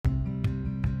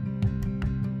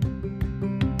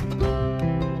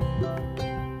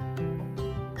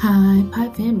Hi, Pi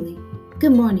family.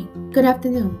 Good morning, good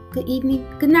afternoon, good evening,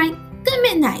 good night, good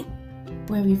midnight,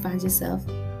 wherever you find yourself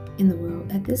in the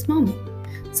world at this moment.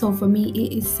 So for me,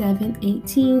 it is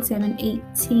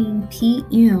 7:18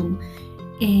 p.m.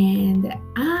 and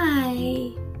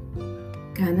I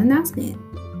got an announcement.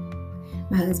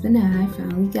 My husband and I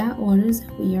finally got orders.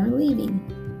 We are leaving.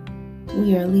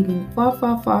 We are leaving far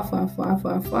away.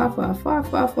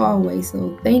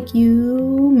 So thank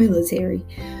you, military.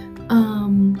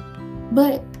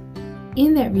 But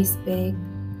in that respect,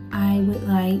 I would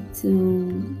like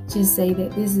to just say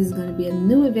that this is going to be a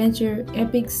new adventure,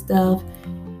 epic stuff,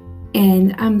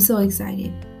 and I'm so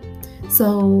excited.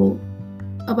 So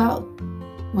about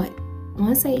I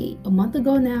want to say a month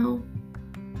ago now,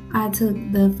 I took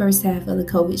the first half of the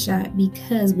COVID shot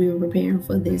because we were preparing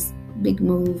for this big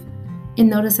move. And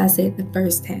notice I said the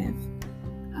first half.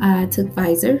 I took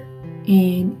Pfizer.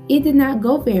 And it did not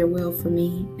go very well for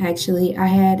me. Actually, I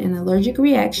had an allergic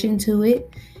reaction to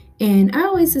it. And I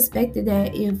always suspected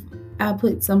that if I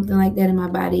put something like that in my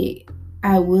body,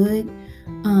 I would.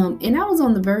 And I was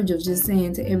on the verge of just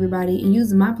saying to everybody and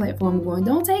using my platform going,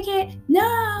 don't take it.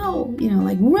 No,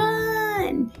 like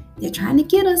run. They're trying to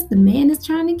get us. The man is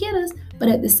trying to get us. But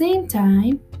at the same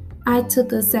time, I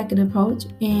took a second approach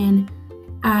and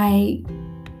I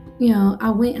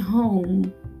went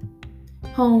home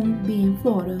being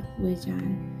Florida, which I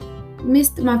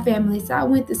missed my family. So I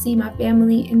went to see my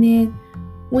family. And then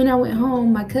when I went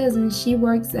home, my cousin, she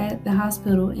works at the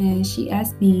hospital and she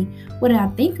asked me, what did I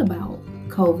think about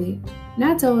COVID? And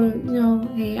I told her,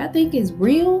 hey, I think it's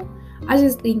real. I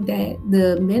just think that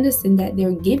the medicine that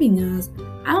they're giving us,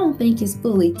 I don't think it's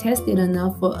fully tested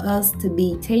enough for us to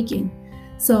be taken.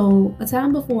 So a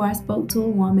time before I spoke to a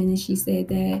woman and she said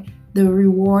that the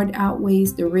reward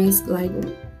outweighs the risk,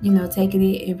 taking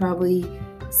it and probably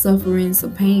suffering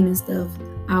some pain and stuff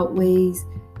outweighs,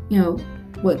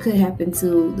 what could happen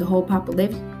to the whole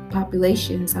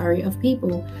population of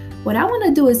people. What I want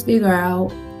to do is figure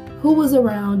out who was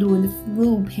around during the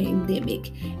flu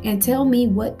pandemic and tell me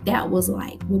what that was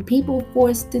like. Were people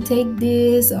forced to take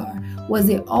this, or was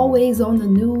it always on the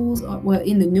news,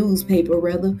 in the newspaper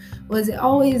rather? Was it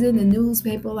always in the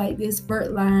newspaper like this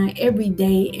front line every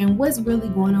day? And what's really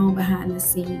going on behind the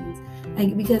scenes?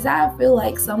 Because I feel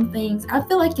like some things, I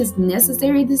feel like it's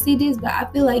necessary to see this, but I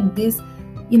feel like this,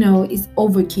 is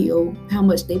overkill how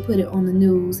much they put it on the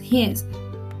news. Hence,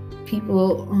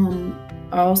 people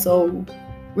are also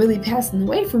really passing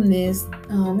away from this,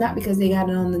 not because they got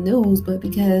it on the news, but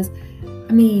because,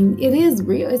 it is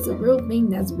real. It's a real thing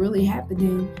that's really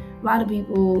happening. A lot of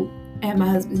people at my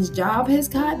husband's job has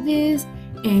caught this,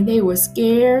 and they were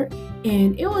scared,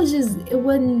 and it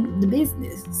wasn't the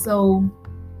business. So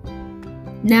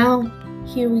now,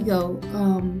 here we go.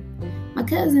 My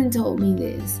cousin told me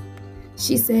this.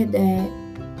 She said that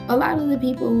a lot of the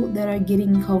people that are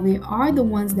getting COVID are the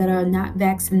ones that are not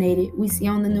vaccinated. We see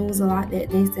on the news a lot that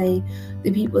they say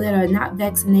the people that are not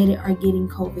vaccinated are getting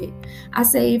COVID. I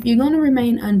say if you're going to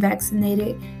remain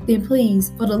unvaccinated, then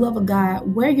please, for the love of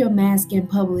God, wear your mask in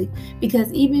public,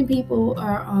 because even people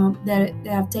are that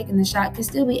have taken the shot can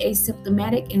still be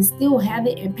asymptomatic and still have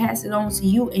it and pass it on to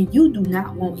you, and you do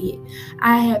not want it.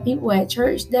 I have people at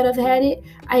church that have had it.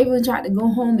 I even tried to go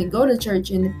home and go to church,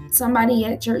 and somebody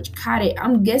at church caught it.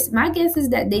 My guess is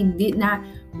that they did not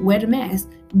wear the mask.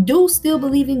 Do still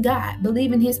believe in God,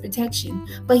 believe in his protection,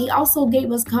 but he also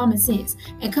gave us common sense,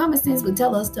 and common sense would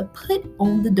tell us to put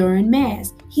on the darn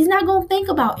mask. He's not going to think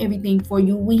about everything for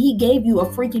you when he gave you a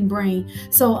freaking brain.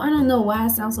 So I don't know why I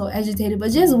sound so agitated,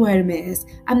 but just wear the mask.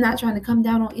 I'm not trying to come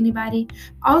down on anybody.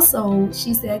 Also,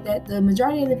 she said that the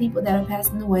majority of the people that are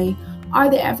passing away are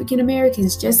the African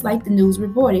Americans, just like the news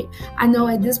reported. I know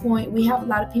at this point we have a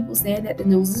lot of people saying that the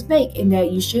news is fake and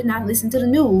that you should not listen to the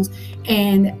news.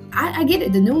 And I get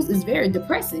it. The news is very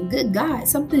depressing. Good God,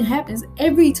 something happens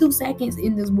every 2 seconds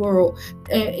in this world.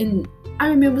 And I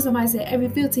remember somebody said every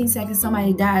 15 seconds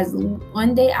somebody dies.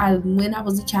 One day, when I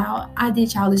was a child, I did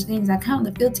childish things. I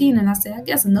counted to 15 and I said, I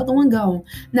guess another one gone.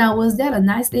 Now, was that a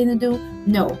nice thing to do?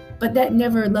 No, but that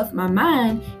never left my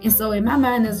mind. And so in my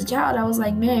mind as a child, I was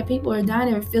like, man, people are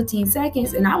dying every 15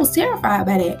 seconds. And I was terrified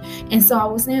by that. And so I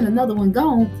was saying another one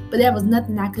gone, but there was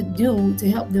nothing I could do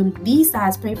to help them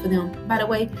besides pray for them. By the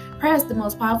way, prayer is the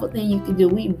most powerful thing you can do.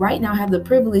 We right now have the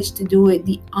privilege to do it,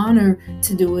 the honor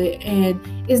to do it. And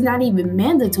it's not even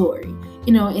mandatory,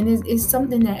 and it's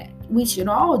something that we should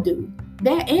all do.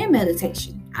 That and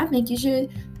meditation. I think you should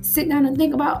sit down and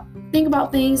think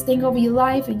about things, think over your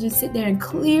life, and just sit there and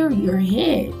clear your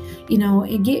head,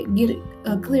 and get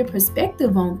a clear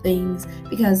perspective on things,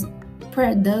 because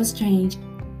prayer does change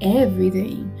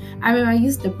everything. I remember I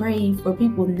used to pray for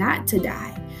people not to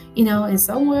die, and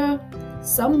somewhere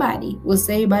somebody was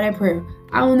saved by that prayer.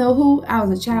 I don't know who. I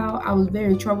was a child. I was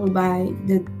very troubled by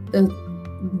the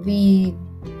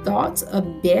thoughts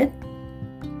of death,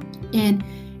 and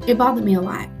it bothered me a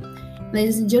lot.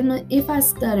 Ladies and gentlemen, if I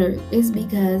stutter, it's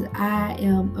because I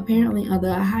am apparently under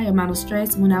a high amount of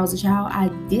stress. When I was a child, I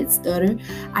did stutter.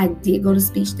 I did go to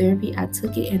speech therapy. I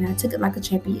took it, and I took it like a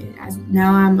champion.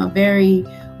 Now I'm a very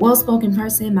well-spoken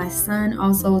person. My son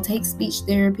also takes speech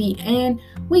therapy, and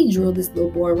we drill this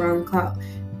little boy around the clock.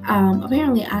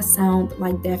 Apparently, I sound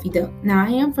like Daffy Duck. Now, I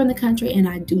am from the country, and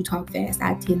I do talk fast.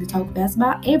 I tend to talk fast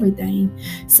about everything.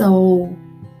 So,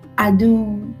 I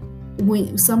do...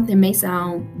 when something may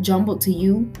sound jumbled to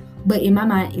you, but in my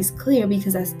mind it's clear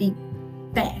because I speak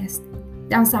fast.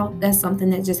 Down south, that's something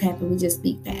that just happened. We just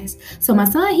speak fast. So my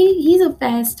son, he's a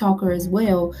fast talker as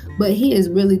well, but he is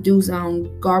really do sound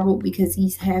garbled because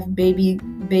he's half baby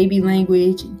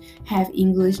language and half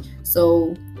English.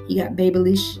 So he got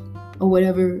Babylish or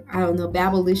whatever, I don't know,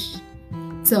 Babblish.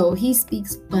 So he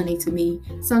speaks funny to me.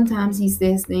 Sometimes he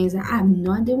says things that I have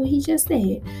no idea what he just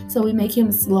said. So we make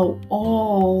him slow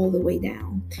all the way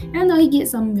down. And I know he gets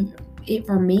some of it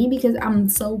from me because I'm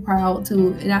so proud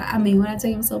too. And I mean, when I tell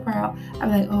you I'm so proud, I'm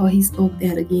like, oh, he spoke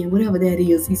that again. Whatever that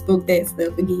is, he spoke that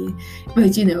stuff again.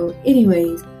 But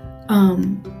anyways,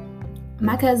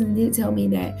 my cousin did tell me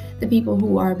that the people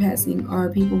who are passing are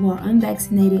people who are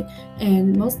unvaccinated.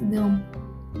 And most of them,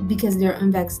 because they're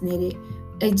unvaccinated,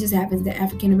 it just happens that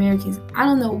African Americans, I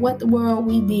don't know what the world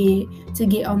we did to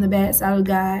get on the bad side of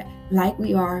God like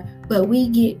we are, but we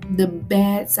get the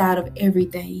bad side of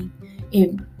everything.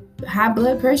 If high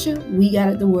blood pressure, we got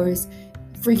it the worst.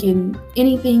 Freaking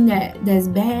anything that's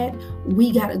bad,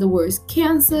 we got it the worst.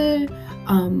 Cancer,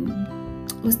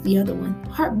 what's the other one?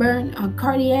 Heartburn,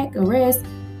 cardiac arrest,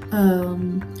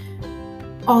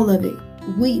 all of it.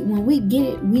 When we get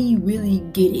it, we really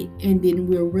get it, and then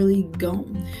we're really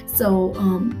gone. So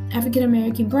African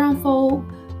American, brown folk,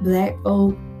 black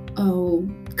folk,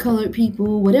 colored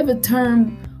people, whatever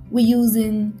term we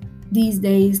using these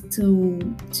days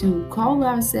to call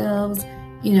ourselves,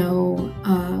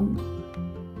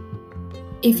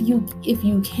 if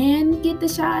you can get the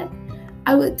shot,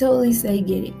 I would totally say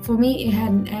get it. For me, it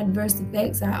had an adverse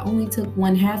effects. I only took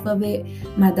 1/2 of it.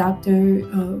 My doctor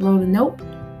wrote a note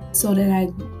so that I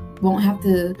won't have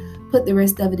to put the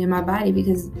rest of it in my body,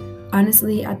 because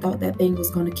honestly, I thought that thing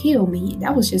was going to kill me.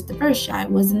 That was just the first shot.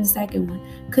 It wasn't the second one.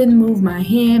 Couldn't move my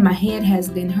hand. My head has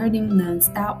been hurting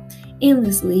nonstop,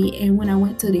 endlessly. And when I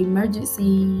went to the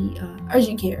emergency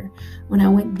urgent care, when I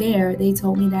went there, they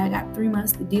told me that I got 3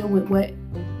 months to deal with what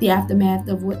the aftermath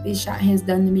of what this shot has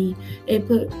done to me. They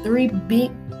put 3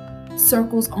 big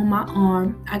circles on my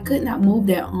arm. I could not move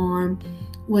that arm,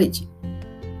 which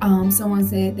someone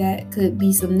said that could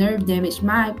be some nerve damage.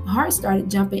 My heart started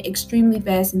jumping extremely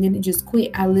fast, and then it just quit.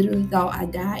 I literally thought I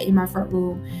died in my front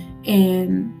room,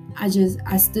 and I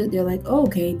stood there like, oh,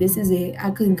 okay, this is it. I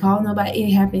couldn't call nobody.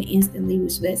 It happened instantly,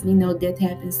 which lets me know death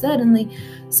happened suddenly.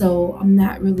 So I'm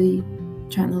not really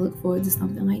trying to look forward to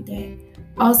something like that.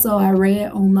 Also, I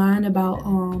read online about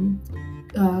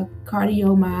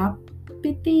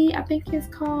cardiomyopathy, I think it's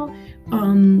called,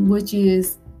 which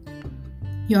is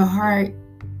your heart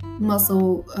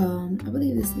muscle, I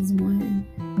believe this is one,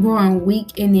 growing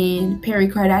weak, and then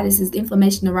pericarditis is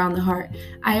inflammation around the heart.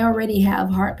 I already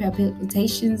have heart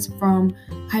palpitations from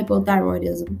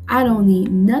hypothyroidism. I don't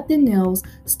need nothing else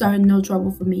starting no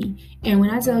trouble for me. And when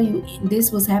I tell you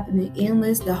this was happening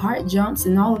endless, the heart jumps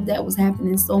and all of that was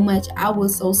happening so much, I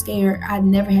was so scared. I'd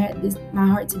never had my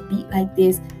heart to beat like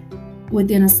this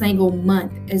within a single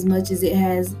month as much as it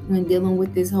has when dealing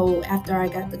with this whole after I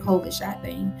got the COVID shot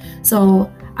thing. So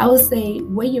I would say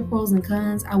weigh your pros and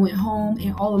cons. I went home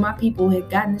and all of my people had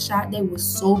gotten the shot. They were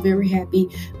so very happy.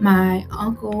 My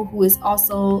uncle, who is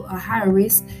also a high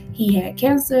risk, he had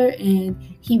cancer and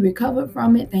he recovered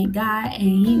from it, thank God.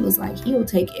 And he was like, he'll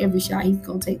take every shot. He's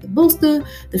gonna take the booster,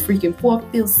 the freaking 4th,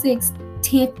 5th, 6th,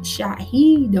 10th shot.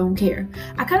 He don't care.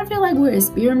 I kind of feel like we're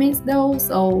experiments though,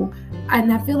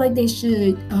 and I feel like they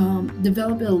should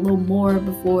develop it a little more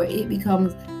before it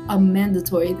becomes a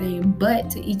mandatory thing.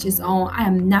 But to each his own. I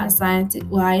am not a scientist.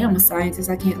 Well, I am a scientist,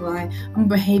 I can't lie. I'm a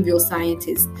behavioral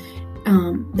scientist.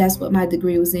 That's what my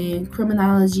degree was in,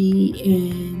 criminology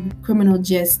and criminal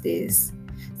justice.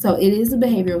 So it is a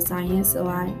behavioral science. So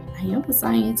I am a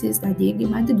scientist. I did get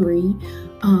my degree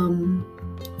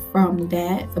from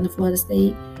the Florida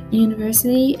State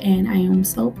University, and I am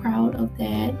so proud of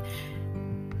that.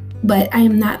 But I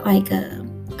am not like a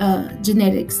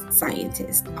genetics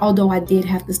scientist, although I did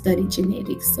have to study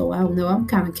genetics, so I don't know, I'm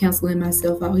kind of canceling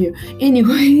myself out here.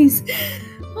 Anyways,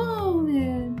 oh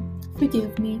man,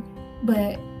 forgive me.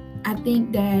 But I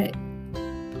think that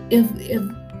if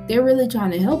they're really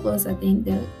trying to help us, I think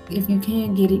that if you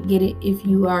can get it, get it. If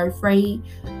you are afraid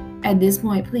at this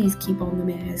point, please keep on the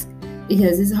mask,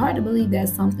 because it's hard to believe that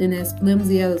something as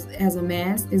flimsy as a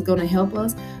mask is going to help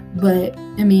us. But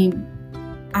I mean,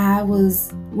 I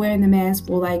was wearing the mask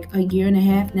for like a year and a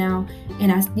half now,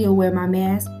 and I still wear my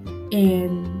mask,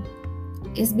 and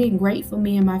it's been great for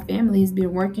me and my family. It's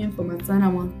been working for my son. I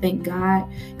want to thank God,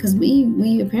 because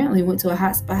we apparently went to a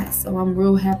hot spot, so I'm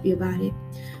real happy about it.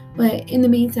 But in the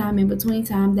meantime, in between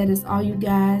time, that is all, you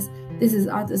guys. This is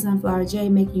Author Sunflower J,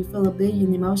 making you feel a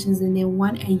billion emotions and then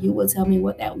one, and you will tell me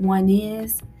what that one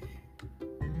is.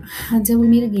 Until we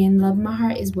meet again, love in my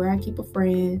heart is where I keep a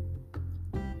friend.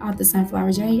 Author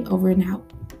Sunflower J, over and out.